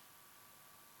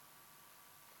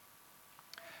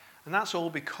 And that's all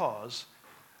because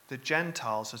the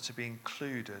Gentiles are to be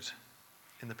included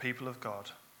in the people of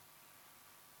God.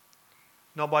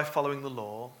 Not by following the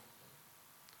law,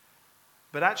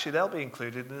 but actually they'll be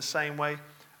included in the same way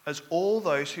as all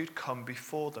those who'd come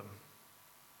before them.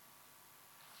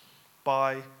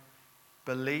 By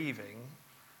believing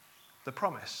the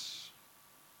promise.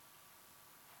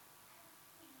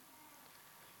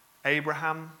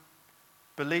 Abraham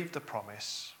believed the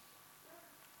promise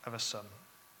of a son.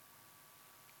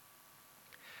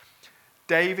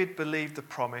 David believed the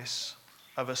promise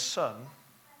of a son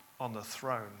on the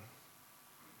throne.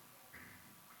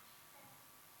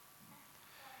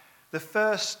 The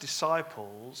first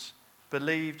disciples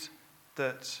believed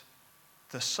that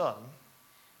the Son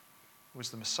was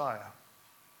the Messiah.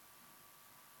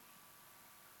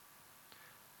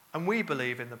 And we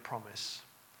believe in the promise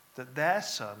that their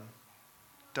Son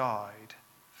died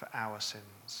for our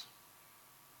sins.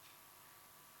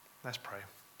 Let's pray.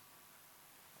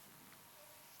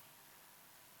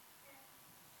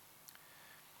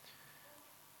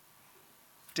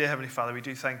 Dear Heavenly Father, we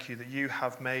do thank you that you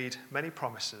have made many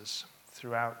promises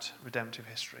throughout redemptive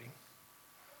history.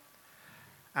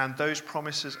 And those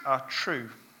promises are true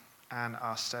and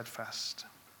are steadfast.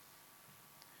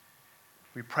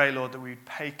 We pray, Lord, that we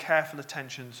pay careful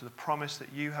attention to the promise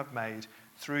that you have made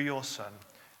through your Son,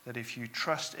 that if you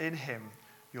trust in him,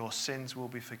 your sins will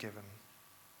be forgiven.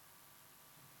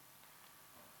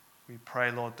 We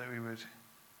pray, Lord, that we would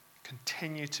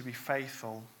continue to be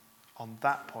faithful on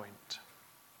that point,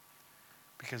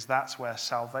 because that's where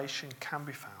salvation can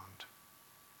be found.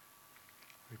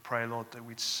 We pray, Lord, that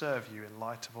we'd serve you in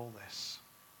light of all this.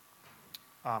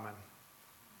 Amen.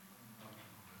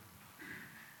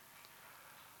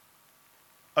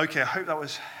 Okay, I hope that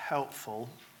was helpful.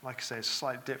 Like I say, it's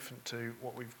slightly different to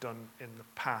what we've done in the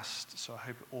past, so I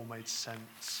hope it all made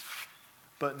sense.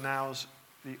 But now's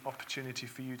the opportunity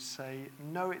for you to say,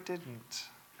 no, it didn't.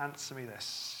 Answer me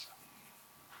this.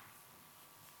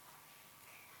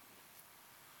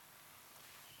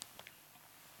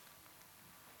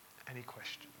 Any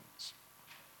questions?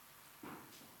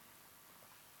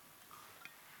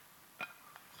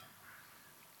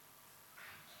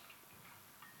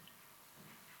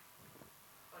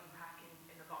 Unpacking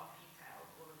in a lot of detail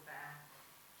all of their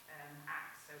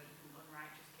acts, so even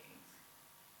unrighteous kings,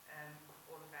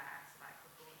 all of their acts are like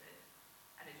recorded,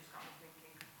 and it just got me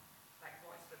thinking, like,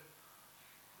 what is the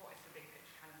big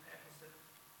picture kind of purpose of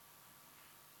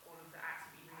all of the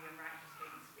acts of even the unrighteous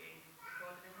kings being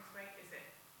recorded in this way? Is it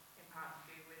in part to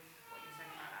do with what you're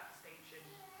saying about that distinction,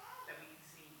 that we can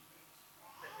see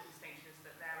that the distinction is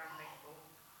that they're unfaithful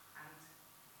and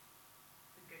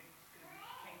the good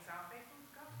kings are faithful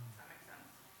to God? Does that make sense?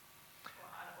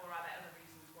 Or are there other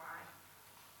reasons why?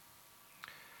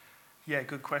 Yeah,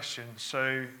 good question.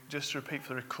 So just to repeat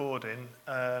for the recording,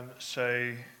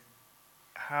 so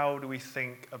how do we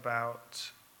think about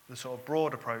the sort of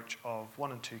broad approach of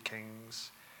 1 and 2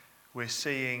 Kings? We're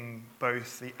seeing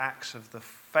both the acts of the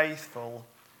faithful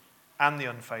and the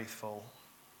unfaithful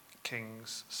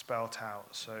kings spelt out.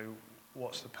 So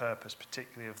what's the purpose,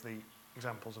 particularly of the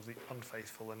examples of the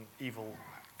unfaithful and evil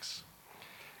acts?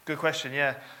 Good question,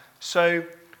 yeah. So,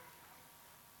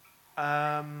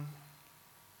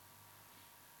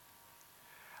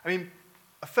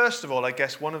 first of all, I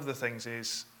guess one of the things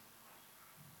is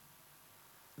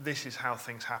this is how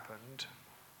things happened.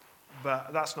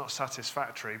 But that's not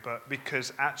satisfactory, but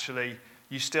because actually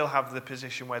you still have the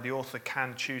position where the author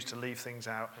can choose to leave things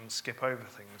out and skip over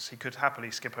things. He could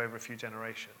happily skip over a few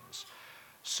generations.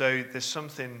 So there's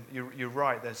something, you're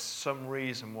right, there's some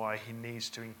reason why he needs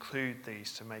to include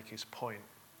these to make his point.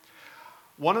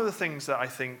 One of the things that I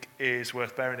think is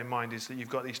worth bearing in mind is that you've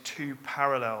got these two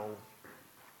parallel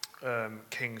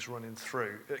kingdoms running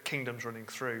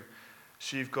through.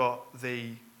 So you've got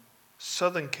the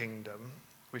southern kingdom,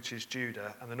 which is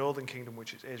Judah, and the northern kingdom,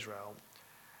 which is Israel.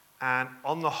 And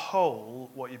on the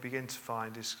whole, what you begin to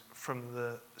find is from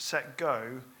the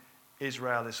set-go,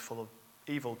 Israel is full of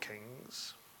evil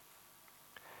kings,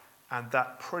 and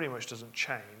that pretty much doesn't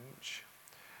change.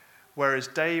 Whereas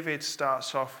David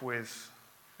starts off with,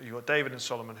 you've got David and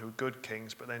Solomon who are good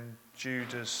kings, but then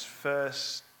Judah's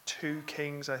first two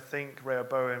kings, I think,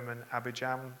 Rehoboam and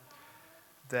Abijam,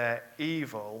 they're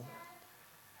evil,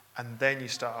 and then you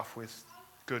start off with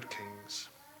good kings.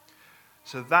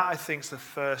 So that, I think, is the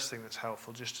first thing that's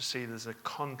helpful, just to see there's a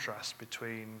contrast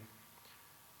between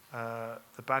the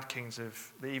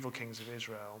evil kings of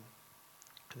Israel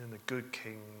and then the good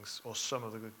kings, or some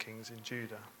of the good kings in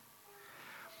Judah.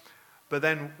 But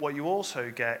then what you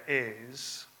also get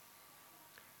is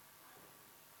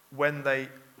when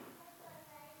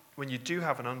you do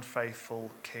have an unfaithful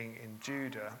king in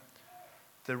Judah,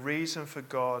 the reason for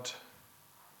God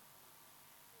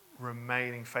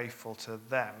remaining faithful to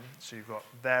them, so you've got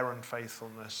their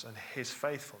unfaithfulness and his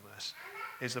faithfulness,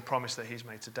 is the promise that he's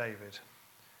made to David,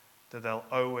 that there'll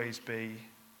always be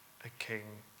a king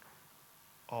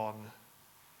on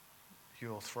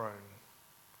your throne.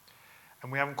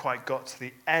 And we haven't quite got to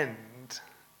the end,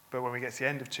 but when we get to the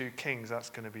end of 2 Kings, that's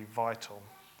going to be vital.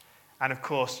 And of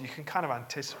course, you can kind of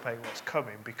anticipate what's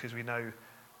coming, because we know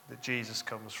that Jesus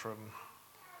comes from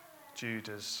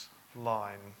Judah's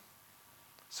line.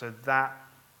 So that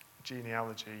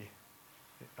genealogy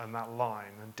and that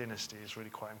line and dynasty is really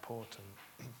quite important.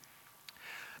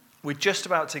 We're just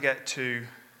about to get to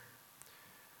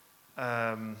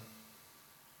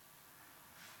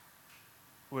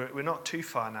we're not too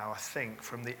far now, I think,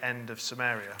 from the end of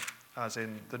Samaria, as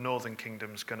in the northern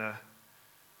kingdom's going to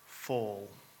fall.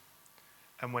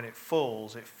 And when it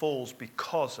falls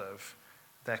because of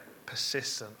their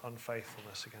persistent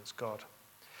unfaithfulness against God.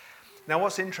 Now,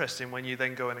 what's interesting when you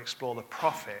then go and explore the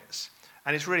prophets,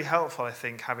 and it's really helpful, I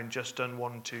think, having just done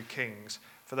 1 and 2 Kings,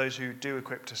 for those who do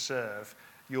equip to serve,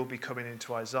 you'll be coming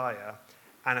into Isaiah,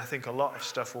 and I think a lot of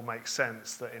stuff will make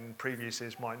sense that in previous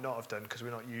years might not have done, because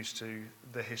we're not used to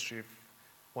the history of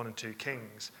 1 and 2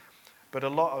 Kings. But a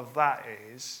lot of that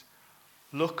is,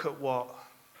 look at what,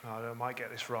 I might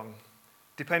get this wrong,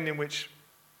 depending which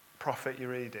prophet you're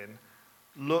reading,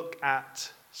 look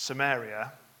at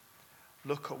Samaria,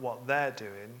 look at what they're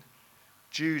doing.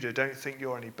 Judah, don't think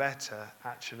you're any better.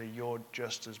 Actually, you're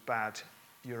just as bad.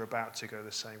 You're about to go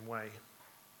the same way.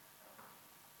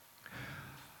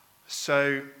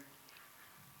 So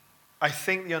I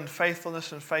think the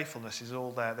unfaithfulness and faithfulness is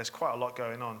all there. There's quite a lot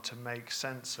going on to make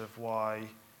sense of why,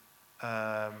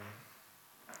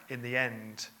 in the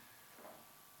end,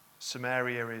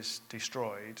 Samaria is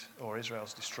destroyed, or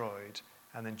Israel's destroyed,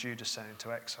 and then Judah's sent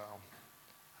into exile.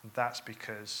 And that's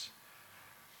because,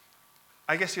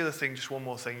 I guess the other thing, just one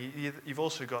more thing, you've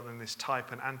also got then this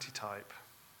type and antitype.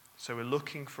 So we're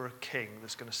looking for a king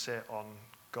that's going to sit on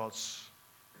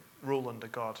rule under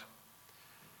God.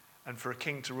 And for a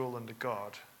king to rule under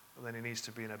God, then he needs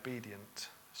to be an obedient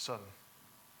son.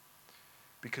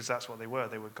 Because that's what they were.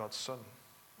 They were God's son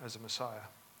as a Messiah.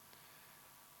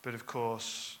 But of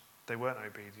course, they weren't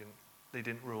obedient. They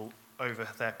didn't rule over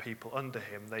their people under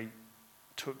him. They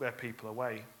took their people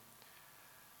away.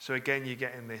 So again, you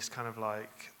get in this kind of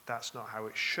like, that's not how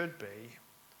it should be.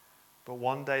 But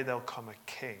one day there'll come a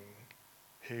king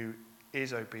who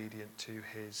is obedient to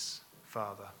his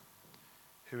father,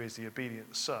 who is the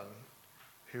obedient son,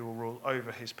 who will rule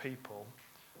over his people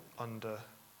under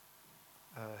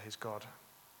his God.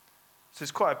 So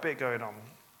there's quite a bit going on.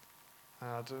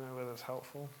 I don't know whether that's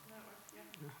helpful. Yeah.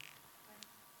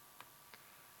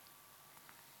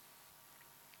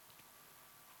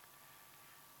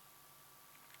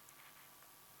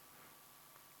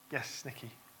 Yes, Nikki.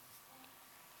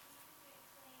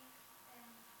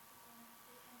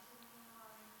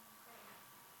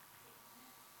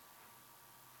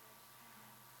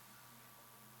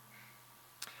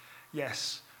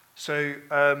 Yes. So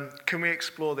can we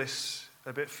explore this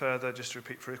a bit further, just to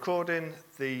repeat for recording,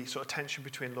 the sort of tension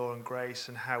between law and grace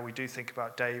and how we do think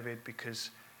about David, because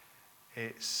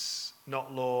it's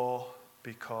not law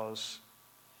because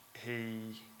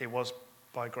it was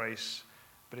by grace,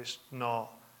 but it's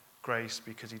not grace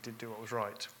because he did do what was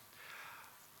right.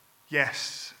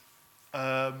 Yes.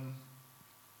 Let's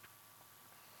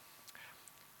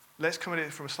come at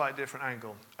it from a slightly different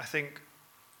angle. I think,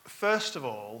 first of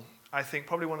all,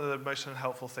 probably one of the most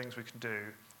unhelpful things we can do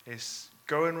is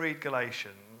go and read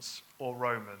Galatians or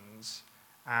Romans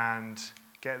and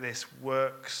get this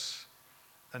works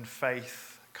and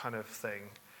faith kind of thing,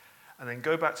 and then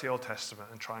go back to the Old Testament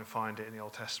and try and find it in the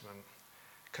Old Testament.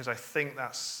 Because I think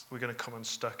we're going to come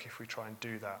unstuck if we try and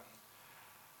do that.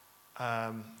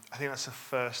 I think that's the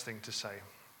first thing to say.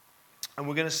 And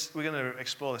we're going to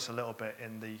explore this a little bit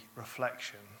in the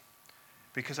reflection,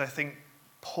 because I think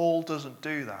Paul doesn't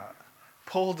do that.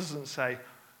 Paul doesn't say,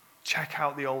 check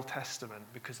out the Old Testament,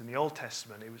 because in the Old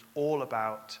Testament it was all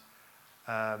about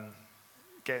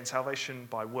getting salvation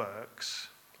by works,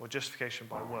 or justification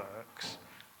by works,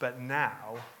 but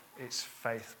now it's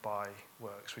faith by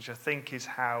works, which I think is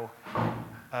how,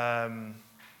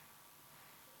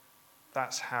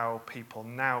 that's how people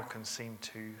now can seem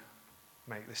to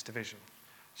make this division.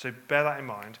 So bear that in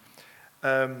mind.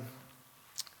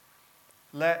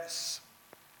 Let's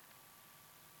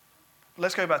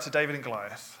go back to David and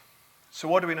Goliath. So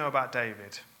what do we know about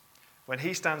David? When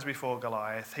he stands before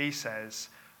Goliath, he says,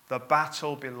 "The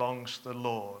battle belongs to the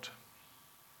Lord."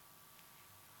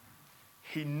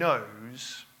 He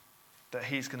knows that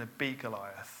he's going to beat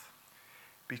Goliath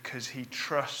because he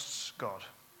trusts God.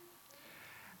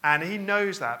 And he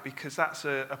knows that because that's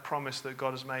a promise that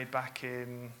God has made back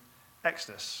in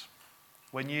Exodus.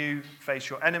 When you face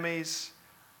your enemies,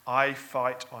 I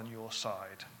fight on your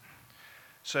side.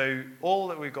 So all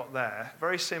that we've got there,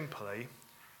 very simply,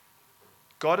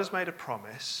 God has made a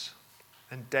promise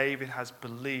and David has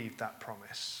believed that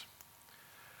promise.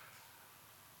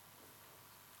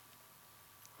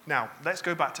 Now, let's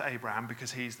go back to Abraham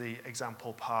because he's the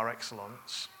example par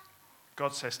excellence.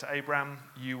 God says to Abraham,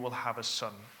 "You will have a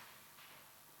son."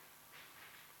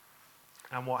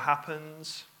 And what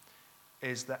happens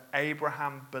is that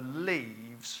Abraham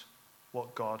believes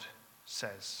what God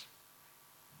says.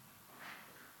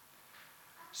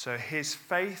 So his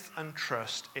faith and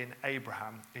trust in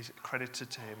Abraham is credited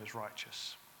to him as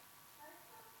righteous.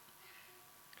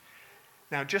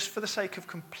 Now, just for the sake of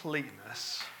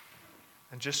completeness,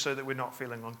 and just so that we're not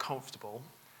feeling uncomfortable,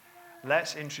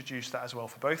 let's introduce that as well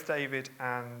for both David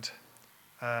and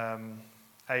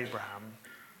Abraham,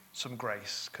 some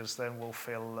grace, because then we'll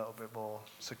feel a little bit more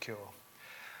secure.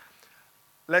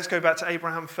 Let's go back to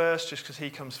Abraham first, just because he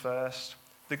comes first.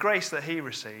 The grace that he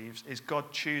receives is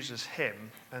God chooses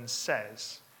him and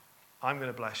says, "I'm going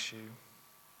to bless you.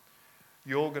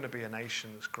 You're going to be a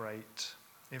nation that's great.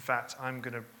 In fact,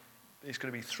 it's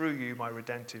going to be through you my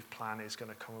redemptive plan is going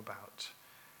to come about."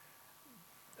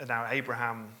 And now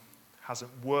Abraham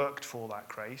hasn't worked for that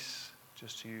grace,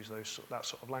 just to use that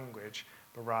sort of language,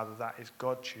 but rather that is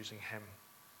God choosing him.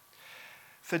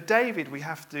 For David, we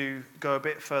have to go a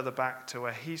bit further back to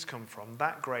where he's come from.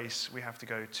 That grace, we have to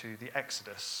go to the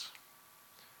Exodus.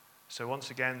 So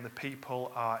once again, the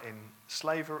people are in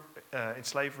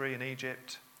slavery in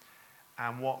Egypt,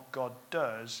 and what God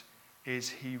does is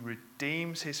he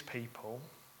redeems his people,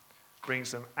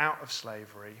 brings them out of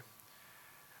slavery,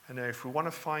 and if we want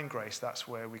to find grace, that's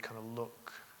where we kind of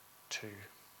look to.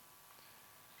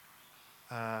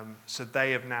 So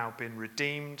they have now been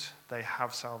redeemed, they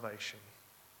have salvation.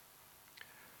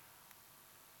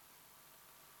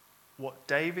 What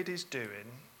David is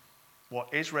doing,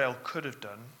 what Israel could have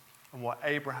done, and what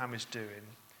Abraham is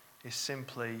doing is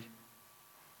simply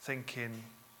thinking,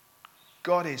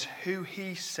 God is who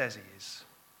he says he is.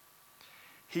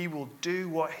 He will do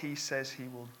what he says he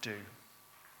will do.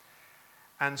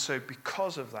 And so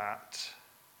because of that,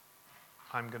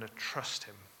 I'm going to trust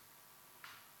him.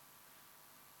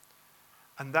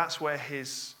 And that's where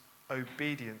his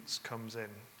obedience comes in.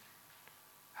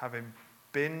 Having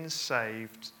been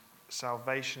saved,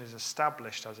 salvation is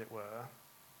established, as it were.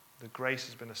 The grace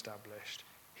has been established.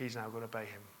 He's now going to obey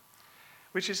him.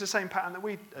 Which is the same pattern that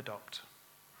we adopt.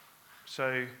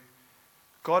 So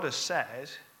God has said,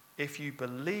 if you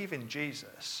believe in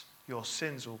Jesus, your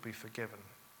sins will be forgiven.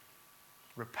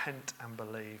 Repent and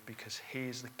believe because he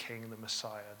is the King, the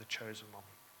Messiah, the chosen one.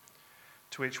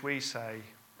 To which we say,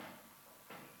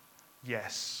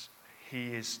 yes,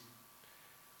 he is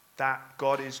that.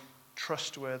 God is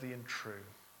trustworthy and true.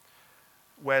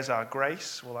 Where's our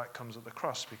grace? Well, that comes at the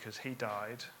cross because he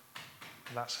died.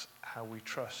 And that's how we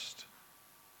trust.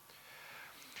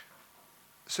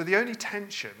 So the only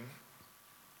tension,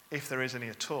 if there is any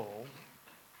at all,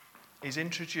 is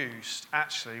introduced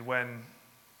actually when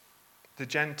the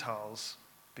Gentiles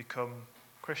become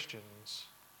Christians.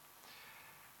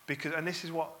 And this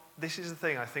is the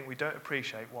thing I think we don't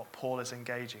appreciate what Paul is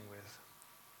engaging with.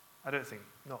 I don't think,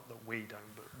 not that we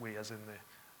don't, but we as in the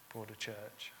broader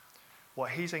church.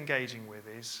 What he's engaging with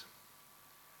is,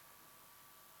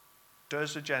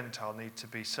 does a Gentile need to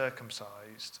be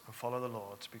circumcised and follow the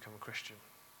law to become a Christian?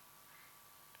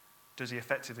 Does he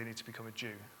effectively need to become a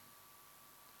Jew?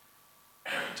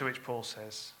 To which Paul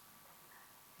says,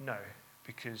 no,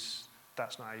 because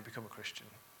that's not how you become a Christian.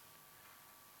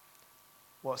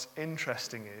 What's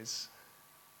interesting is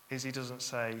he doesn't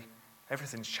say,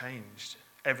 everything's changed,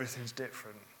 everything's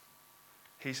different.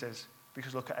 He says,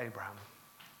 because look at Abraham.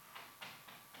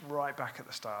 Right back at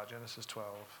the start, Genesis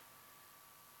 12.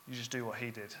 You just do what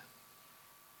he did.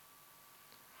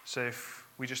 So if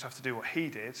we just have to do what he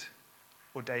did,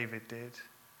 or David did,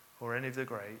 or any of the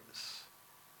greats,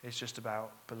 it's just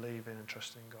about believing and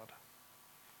trusting God.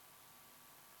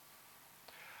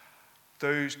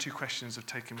 Those two questions have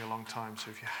taken me a long time, so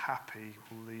if you're happy,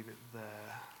 we'll leave it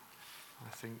there, I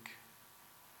think.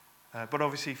 But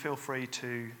obviously feel free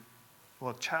to,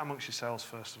 chat amongst yourselves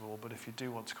first of all, but if you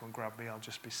do want to come and grab me, I'll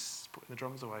just be putting the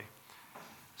drums away.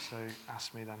 So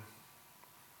ask me then.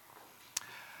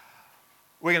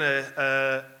 We're going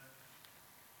to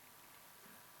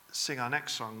sing our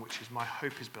next song, which is My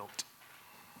Hope is Built.